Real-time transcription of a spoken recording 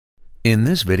In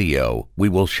this video, we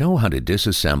will show how to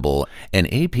disassemble an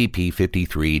APP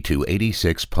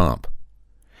 53-86 pump.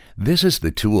 This is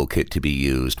the toolkit to be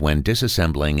used when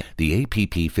disassembling the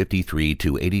APP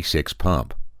 53-86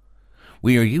 pump.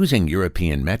 We are using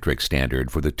European metric standard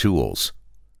for the tools.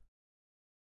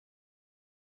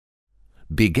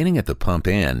 Beginning at the pump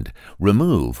end,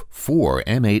 remove 4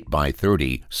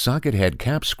 M8x30 socket head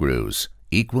cap screws,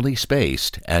 equally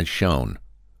spaced as shown.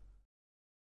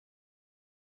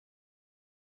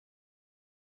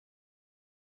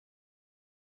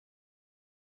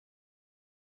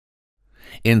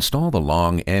 Install the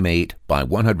long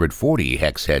M8x140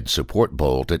 hex head support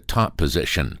bolt at top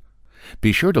position.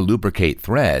 Be sure to lubricate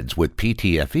threads with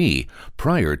PTFE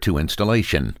prior to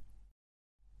installation.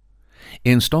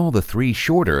 Install the 3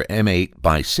 shorter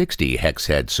M8x60 hex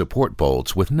head support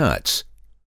bolts with nuts.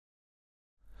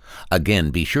 Again,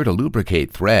 be sure to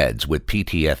lubricate threads with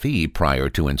PTFE prior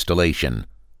to installation.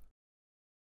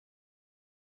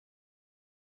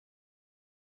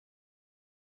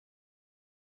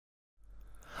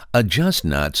 Adjust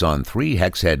nuts on 3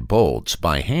 hex head bolts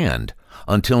by hand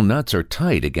until nuts are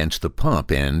tight against the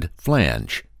pump end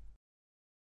flange.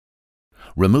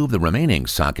 Remove the remaining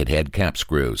socket head cap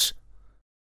screws.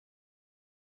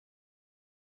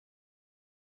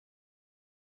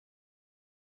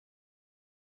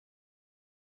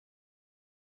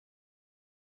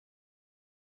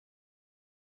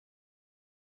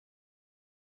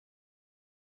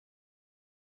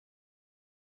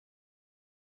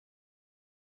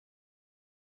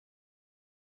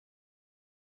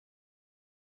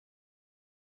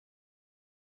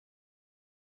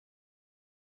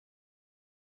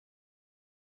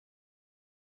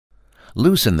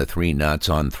 Loosen the 3 nuts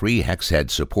on 3 hex head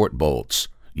support bolts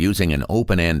using an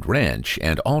open-end wrench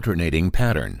and alternating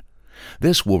pattern.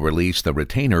 This will release the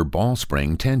retainer ball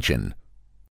spring tension.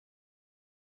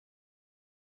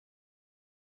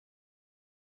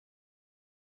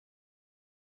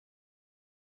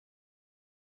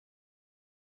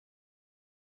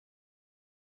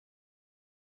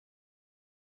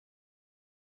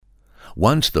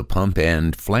 Once the pump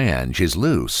end flange is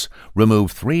loose,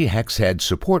 remove 3 hex head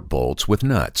support bolts with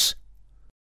nuts.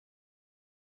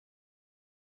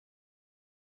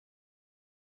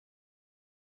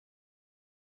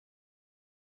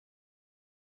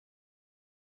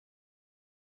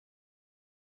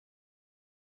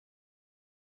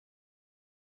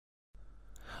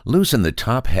 Loosen the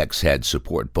top hex head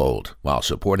support bolt while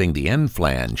supporting the end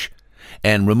flange,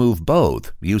 and remove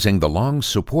both using the long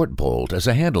support bolt as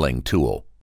a handling tool.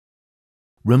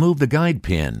 Remove the guide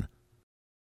pin.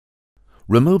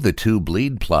 Remove the 2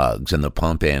 bleed plugs in the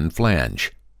pump end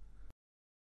flange.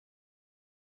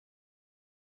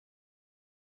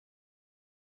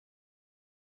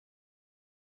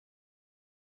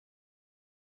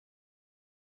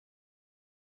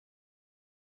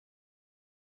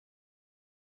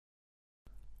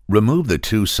 Remove the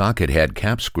 2 socket head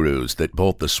cap screws that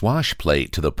bolt the swash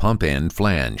plate to the pump end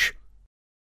flange.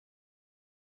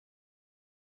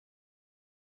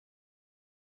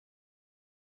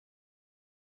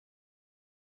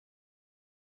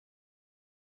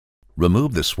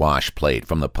 Remove the swash plate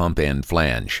from the pump end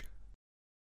flange.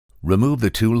 Remove the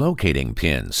 2 locating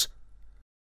pins.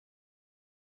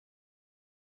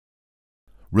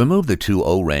 Remove the 2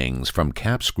 O-rings from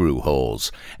cap screw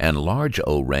holes and large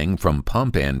O-ring from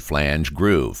pump end flange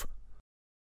groove.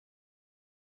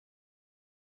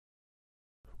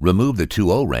 Remove the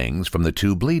 2 O-rings from the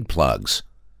 2 bleed plugs.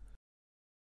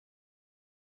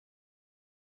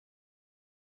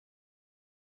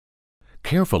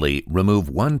 Carefully remove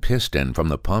 1 piston from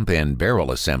the pump end barrel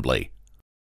assembly.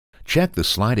 Check the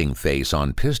sliding face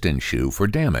on piston shoe for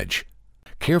damage.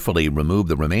 Carefully remove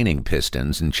the remaining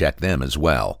pistons and check them as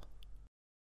well.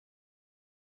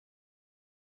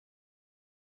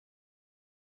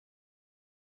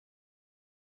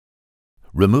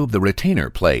 Remove the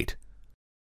retainer plate.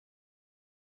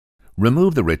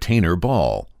 Remove the retainer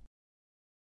ball.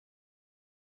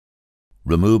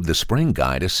 Remove the spring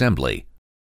guide assembly.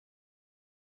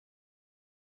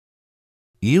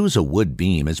 Use a wood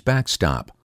beam as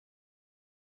backstop.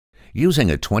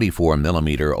 Using a 24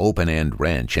 mm open-end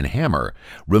wrench and hammer,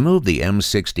 remove the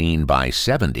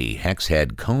M16x70 hex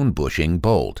head cone bushing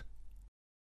bolt.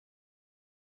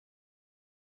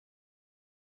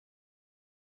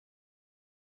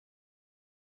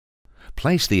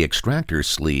 Place the extractor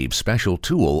sleeve special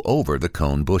tool over the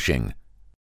cone bushing.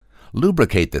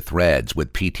 Lubricate the threads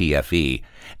with PTFE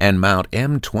and mount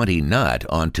M20 nut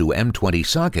onto M20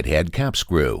 socket head cap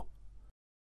screw.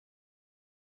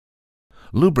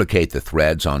 Lubricate the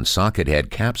threads on socket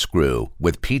head cap screw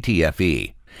with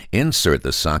PTFE Insert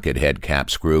the socket head cap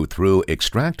screw through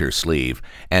extractor sleeve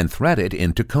and thread it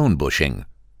into cone bushing.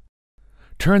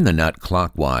 Turn the nut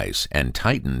clockwise and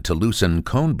tighten to loosen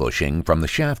cone bushing from the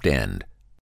shaft end.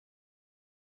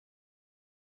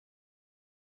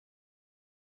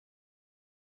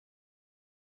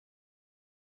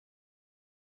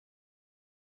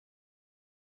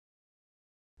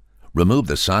 Remove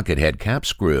the socket head cap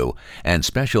screw and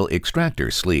special extractor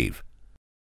sleeve.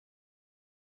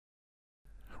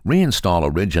 Reinstall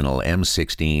original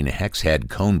M16 hex head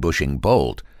cone bushing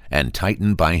bolt and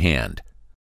tighten by hand.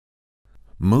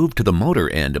 Move to the motor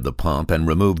end of the pump and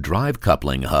remove drive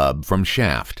coupling hub from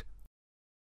shaft.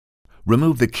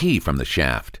 Remove the key from the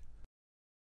shaft.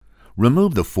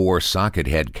 Remove the 4 socket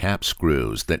head cap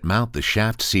screws that mount the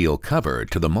shaft seal cover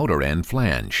to the motor end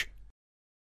flange.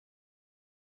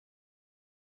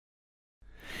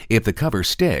 If the cover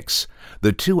sticks,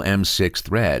 the 2 M6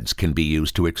 threads can be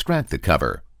used to extract the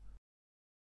cover.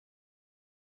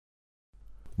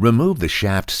 Remove the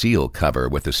shaft seal cover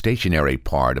with the stationary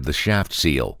part of the shaft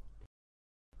seal.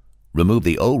 Remove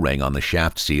the O-ring on the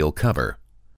shaft seal cover.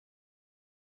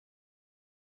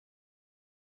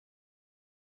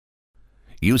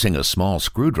 Using a small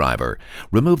screwdriver,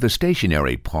 remove the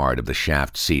stationary part of the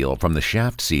shaft seal from the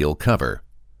shaft seal cover.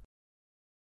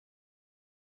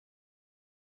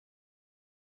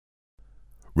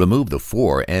 Remove the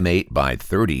 4 M8 by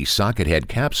 30 socket head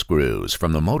cap screws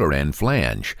from the motor end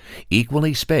flange,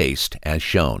 equally spaced as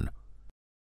shown.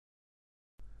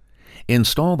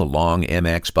 Install the long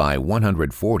MX by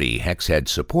 140 hex head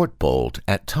support bolt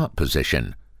at top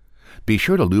position. Be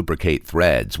sure to lubricate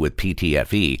threads with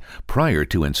PTFE prior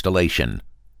to installation.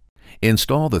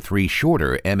 Install the 3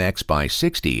 shorter MX by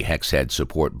 60 hex head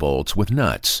support bolts with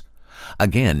nuts.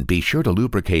 Again, be sure to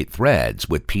lubricate threads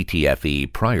with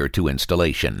PTFE prior to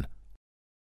installation.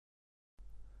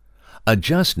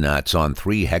 Adjust nuts on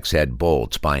 3 hex head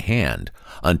bolts by hand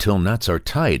until nuts are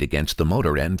tight against the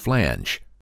motor end flange.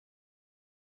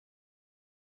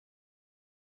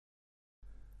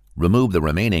 Remove the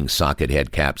remaining socket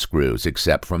head cap screws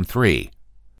except from 3.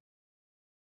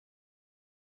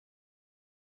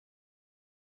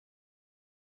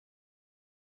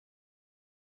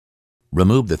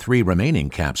 Remove the 3 remaining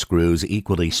cap screws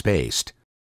equally spaced.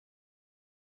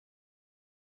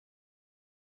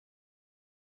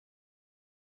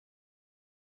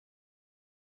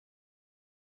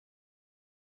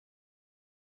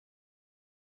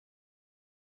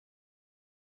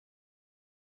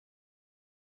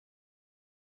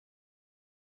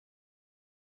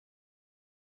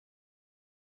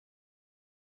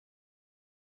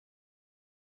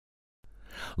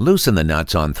 Loosen the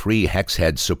nuts on 3 hex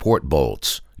head support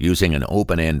bolts using an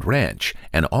open-end wrench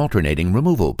and alternating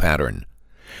removal pattern.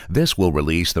 This will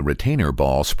release the retainer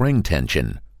ball spring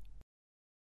tension.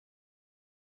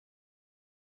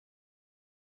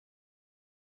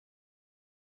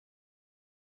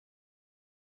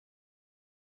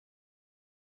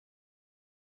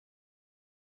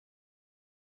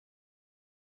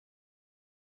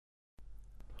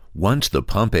 Once the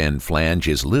pump end flange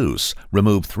is loose,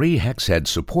 remove 3 hex head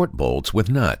support bolts with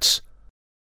nuts.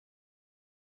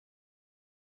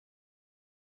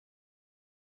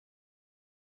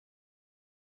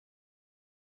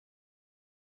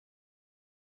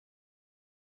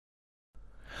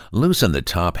 Loosen the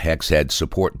top hex head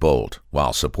support bolt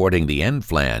while supporting the end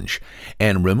flange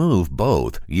and remove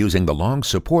both using the long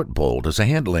support bolt as a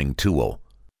handling tool.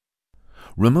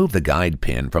 Remove the guide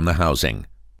pin from the housing.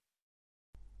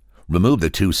 Remove the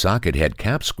 2 socket head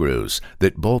cap screws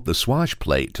that bolt the swash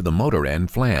plate to the motor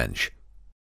end flange.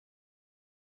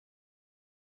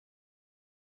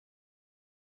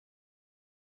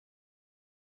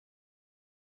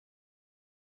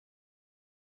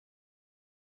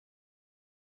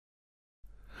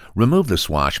 Remove the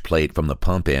swash plate from the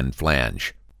pump end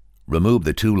flange. Remove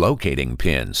the 2 locating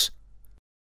pins.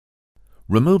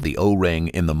 Remove the O-ring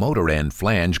in the motor end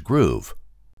flange groove.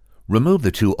 Remove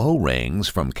the 2 O-rings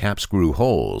from cap screw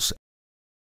holes.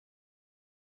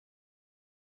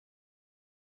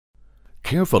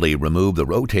 Carefully remove the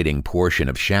rotating portion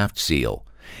of shaft seal.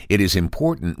 It is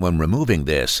important when removing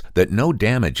this that no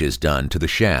damage is done to the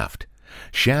shaft.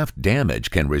 Shaft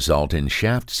damage can result in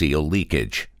shaft seal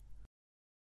leakage.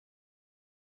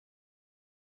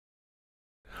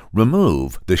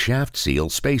 Remove the shaft seal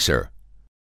spacer.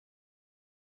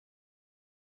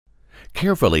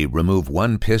 Carefully remove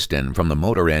 1 piston from the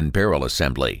motor end barrel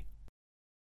assembly.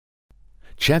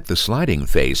 Check the sliding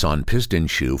face on piston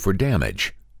shoe for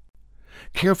damage.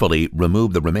 Carefully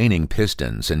remove the remaining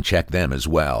pistons and check them as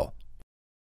well.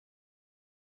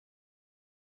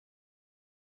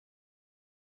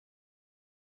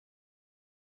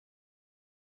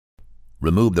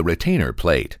 remove the retainer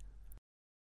plate.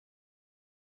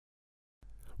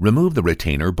 Remove the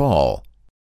retainer ball.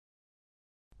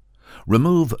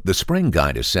 Remove the spring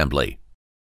guide assembly.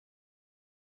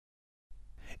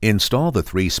 Install the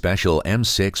 3 special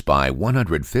M6 by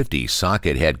 150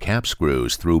 socket head cap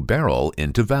screws through barrel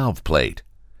into valve plate.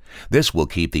 This will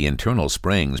keep the internal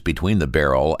springs between the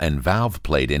barrel and valve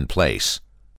plate in place.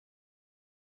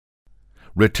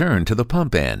 Return to the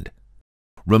pump end.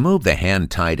 Remove the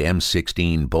hand-tight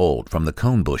M16 bolt from the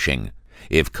cone bushing.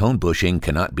 If cone bushing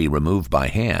cannot be removed by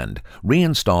hand,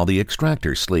 reinstall the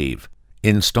extractor sleeve.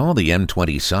 Install the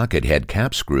M20 socket head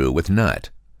cap screw with nut.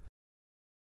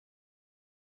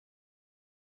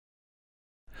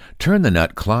 Turn the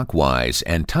nut clockwise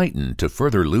and tighten to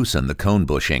further loosen the cone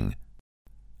bushing.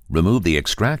 Remove the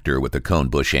extractor with the cone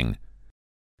bushing.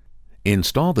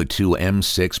 Install the 2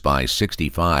 M6 by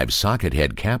 65 socket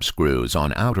head cap screws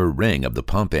on outer ring of the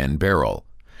pump end barrel.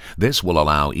 This will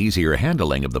allow easier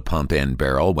handling of the pump end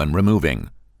barrel when removing.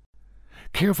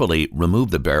 Carefully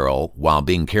remove the barrel while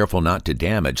being careful not to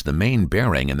damage the main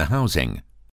bearing in the housing.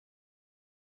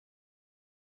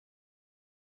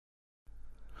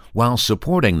 While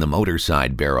supporting the motor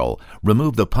side barrel,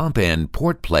 remove the pump end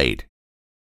port plate.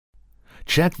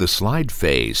 Check the slide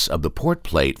face of the port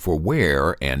plate for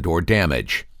wear and/or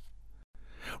damage.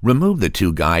 Remove the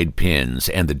 2 guide pins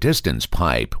and the distance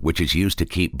pipe, which is used to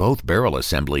keep both barrel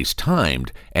assemblies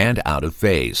timed and out of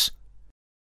phase.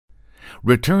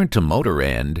 Return to motor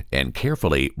end and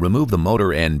carefully remove the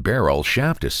motor end barrel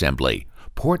shaft assembly,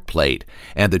 port plate,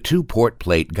 and the 2 port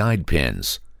plate guide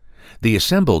pins. The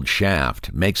assembled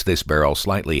shaft makes this barrel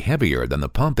slightly heavier than the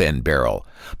pump end barrel,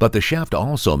 but the shaft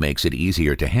also makes it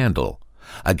easier to handle.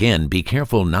 Again, be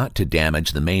careful not to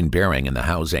damage the main bearing in the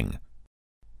housing.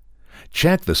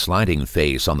 Check the sliding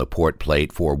face on the port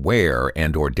plate for wear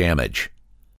and/or damage.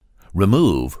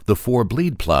 Remove the 4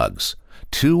 bleed plugs.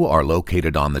 2 are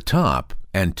located on the top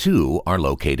and 2 are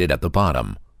located at the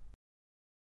bottom.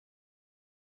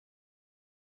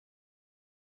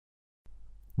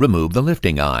 Remove the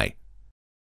lifting eye.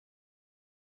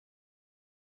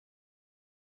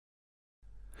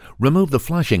 Remove the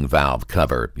flushing valve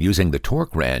cover using the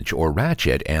torque wrench or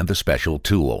ratchet and the special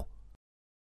tool.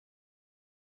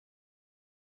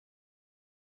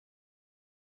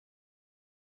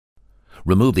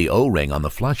 Remove the O-ring on the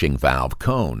flushing valve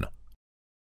cone.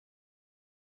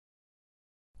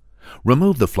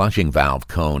 Remove the flushing valve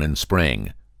cone and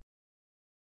spring.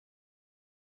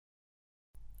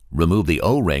 Remove the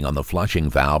O-ring on the flushing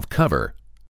valve cover.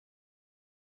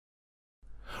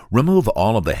 Remove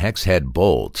all of the hex head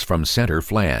bolts from center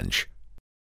flange.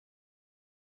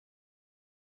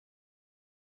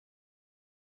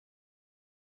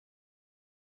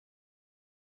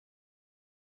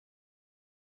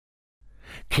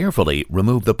 Carefully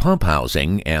remove the pump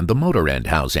housing and the motor end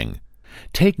housing.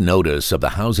 Take notice of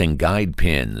the housing guide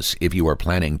pins if you are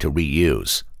planning to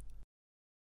reuse.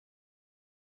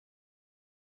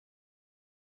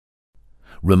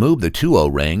 Remove the 2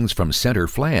 O-rings from center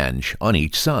flange on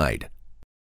each side.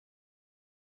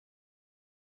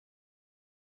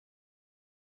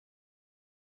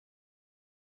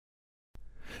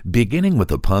 Beginning with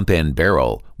the pump end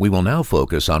barrel, we will now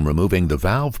focus on removing the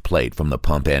valve plate from the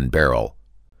pump end barrel.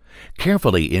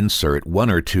 Carefully insert 1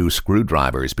 or 2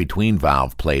 screwdrivers between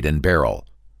valve plate and barrel.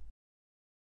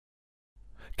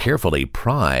 Carefully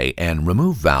pry and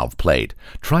remove valve plate,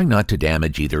 trying not to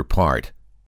damage either part.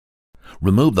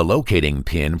 Remove the locating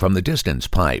pin from the distance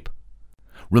pipe.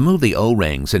 Remove the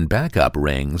O-rings and backup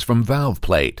rings from valve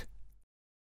plate.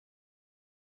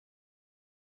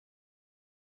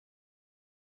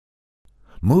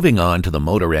 Moving on to the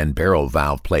motor end barrel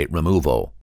valve plate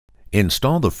removal.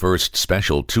 Install the first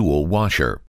special tool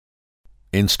washer.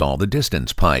 Install the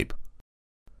distance pipe.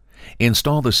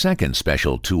 Install the second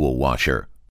special tool washer.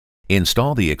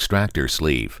 Install the extractor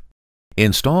sleeve.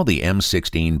 Install the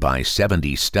M16 by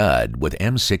 70 stud with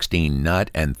M16 nut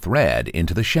and thread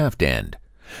into the shaft end.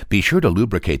 Be sure to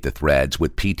lubricate the threads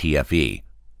with PTFE.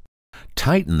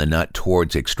 Tighten the nut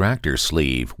towards extractor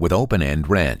sleeve with open end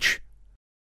wrench.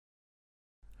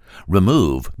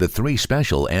 Remove the 3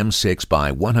 special M6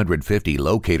 by 150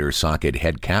 locator socket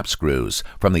head cap screws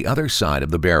from the other side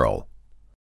of the barrel.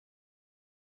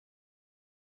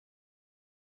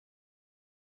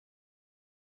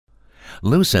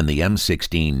 Loosen the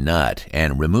M16 nut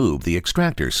and remove the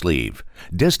extractor sleeve,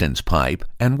 distance pipe,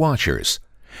 and washers.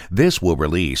 This will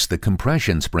release the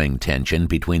compression spring tension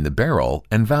between the barrel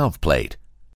and valve plate.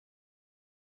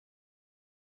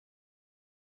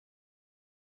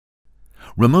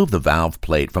 Remove the valve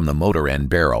plate from the motor end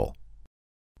barrel.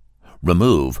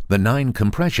 Remove the 9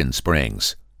 compression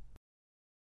springs.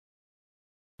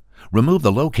 Remove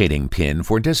the locating pin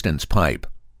for distance pipe.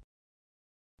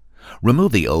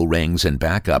 Remove the O-rings and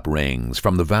backup rings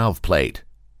from the valve plate.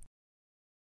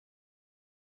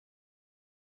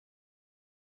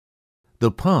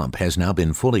 The pump has now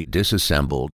been fully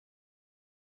disassembled.